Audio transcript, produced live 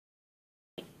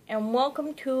and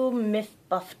welcome to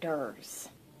Mythbusters.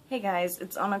 Hey guys,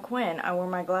 it's Anna Quinn. I wear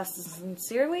my glasses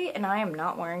sincerely, and I am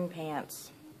not wearing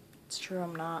pants. It's true,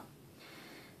 I'm not.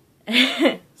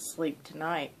 Sleep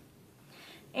tonight.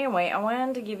 Anyway, I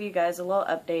wanted to give you guys a little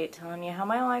update, telling you how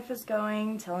my life is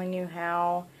going, telling you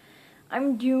how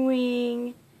I'm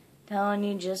doing, telling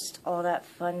you just all that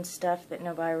fun stuff that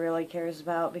nobody really cares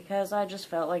about, because I just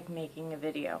felt like making a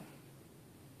video.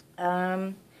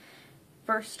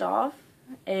 First off,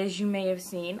 as you may have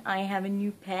seen, I have a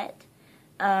new pet.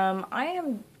 I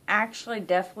am actually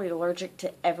definitely allergic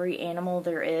to every animal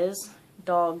there is.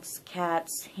 Dogs,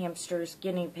 cats, hamsters,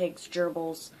 guinea pigs,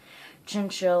 gerbils,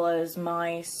 chinchillas,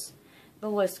 mice, the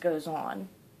list goes on.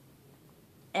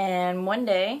 And one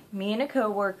day, me and a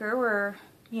coworker were,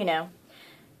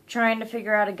 trying to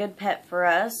figure out a good pet for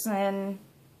us, and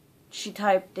she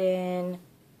typed in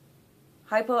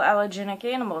hypoallergenic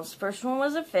animals. First one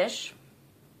was a fish.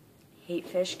 Hate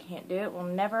fish, can't do it, will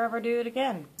never ever do it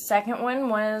again. Second one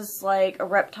was like a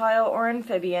reptile or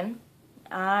amphibian.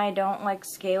 I don't like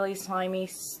scaly, slimy,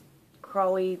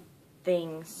 crawly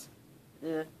things.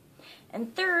 Ugh.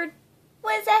 And third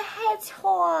was a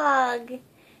hedgehog.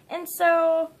 And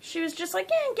so she was just like,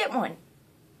 yeah, get one.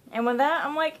 And with that,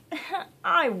 I'm like,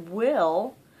 I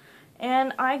will.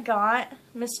 And I got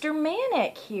Mr.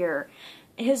 Manic here.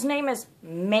 His name is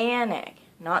Manic,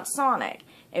 not Sonic.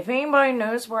 If anybody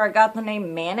knows where I got the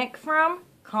name Manic from,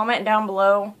 comment down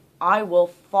below. I will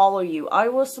follow you. I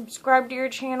will subscribe to your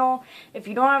channel. If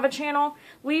you don't have a channel,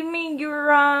 leave me your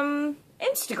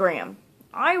Instagram.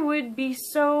 I would be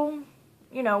so,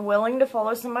 willing to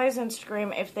follow somebody's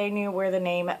Instagram if they knew where the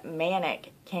name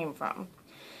Manic came from.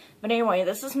 But anyway,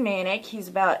 this is Manic. He's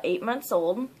about 8 months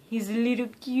old. He's a little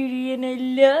cutie and I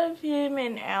love him.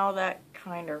 And ow, that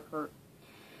kind of hurt.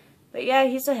 But yeah,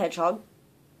 he's a hedgehog.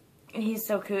 And he's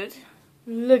so cute.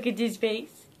 Look at his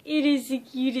face. It is the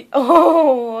cutest.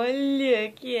 Oh,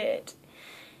 look it.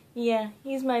 Yeah,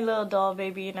 he's my little doll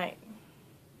baby, and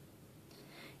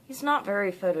he's not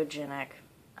very photogenic.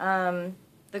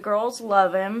 The girls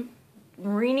love him.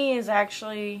 Rini is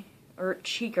actually, or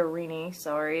Chica Rini,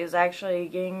 sorry, is actually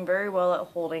getting very well at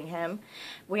holding him.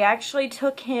 We actually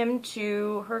took him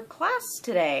to her class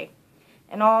today.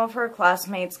 And all of her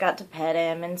classmates got to pet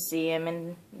him and see him,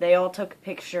 and they all took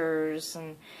pictures,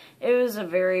 and it was a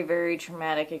very, very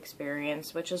traumatic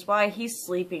experience, which is why he's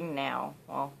sleeping now.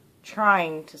 Well,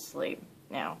 trying to sleep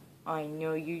now. I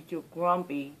know you're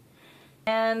grumpy.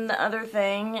 And the other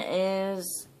thing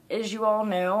is, as you all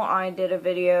know, I did a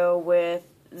video with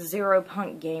Zero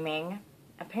Punk Gaming.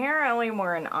 Apparently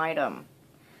we're an item.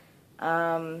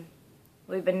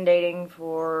 We've been dating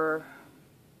for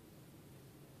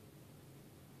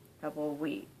couple of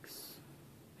weeks,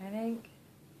 I think.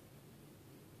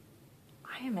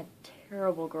 I am a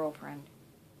terrible girlfriend.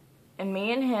 And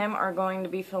me and him are going to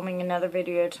be filming another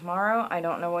video tomorrow. I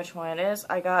don't know which one it is.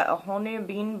 I got a whole new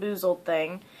Bean Boozled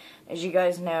thing. As you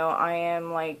guys know, I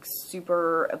am like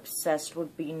super obsessed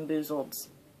with Bean Boozleds.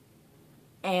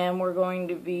 And we're going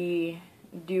to be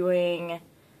doing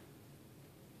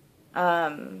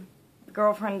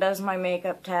girlfriend does my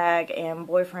makeup tag and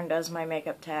boyfriend does my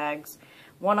makeup tags.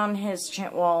 One on his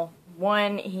channel, well,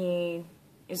 one he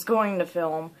is going to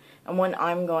film, and one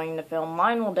I'm going to film.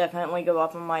 Mine will definitely go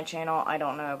up on my channel. I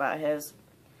don't know about his.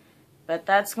 But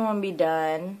that's going to be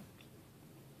done.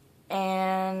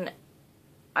 And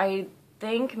I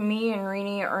think me and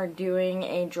Rini are doing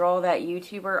a Draw That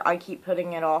YouTuber. I keep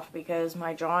putting it off because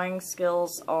my drawing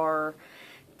skills are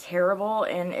terrible,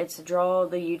 and it's a Draw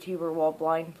the YouTuber while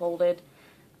blindfolded.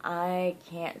 I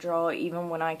can't draw even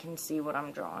when I can see what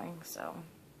I'm drawing, so.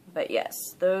 But yes,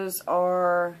 those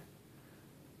are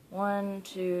 4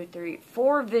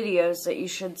 videos that you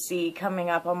should see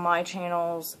coming up on my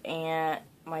channels and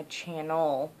my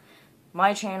channel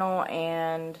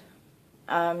and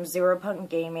Zero Punk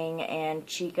Gaming and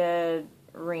Chica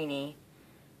Rini.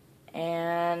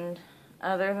 And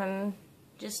other than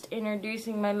just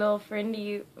introducing my little friend to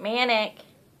you, Manic.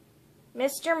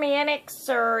 Mr. Manic,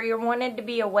 sir, you're wanted to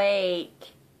be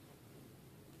awake.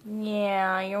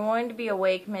 Yeah, you're wanted to be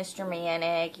awake, Mr.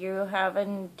 Manic. You're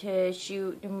having to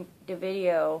shoot the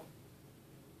video.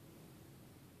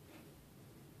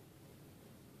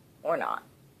 Or not.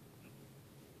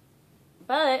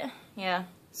 But, yeah,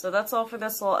 so that's all for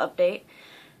this little update.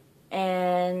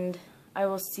 And I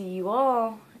will see you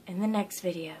all in the next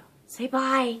video. Say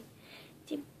bye.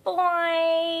 Say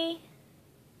bye.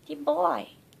 Say bye.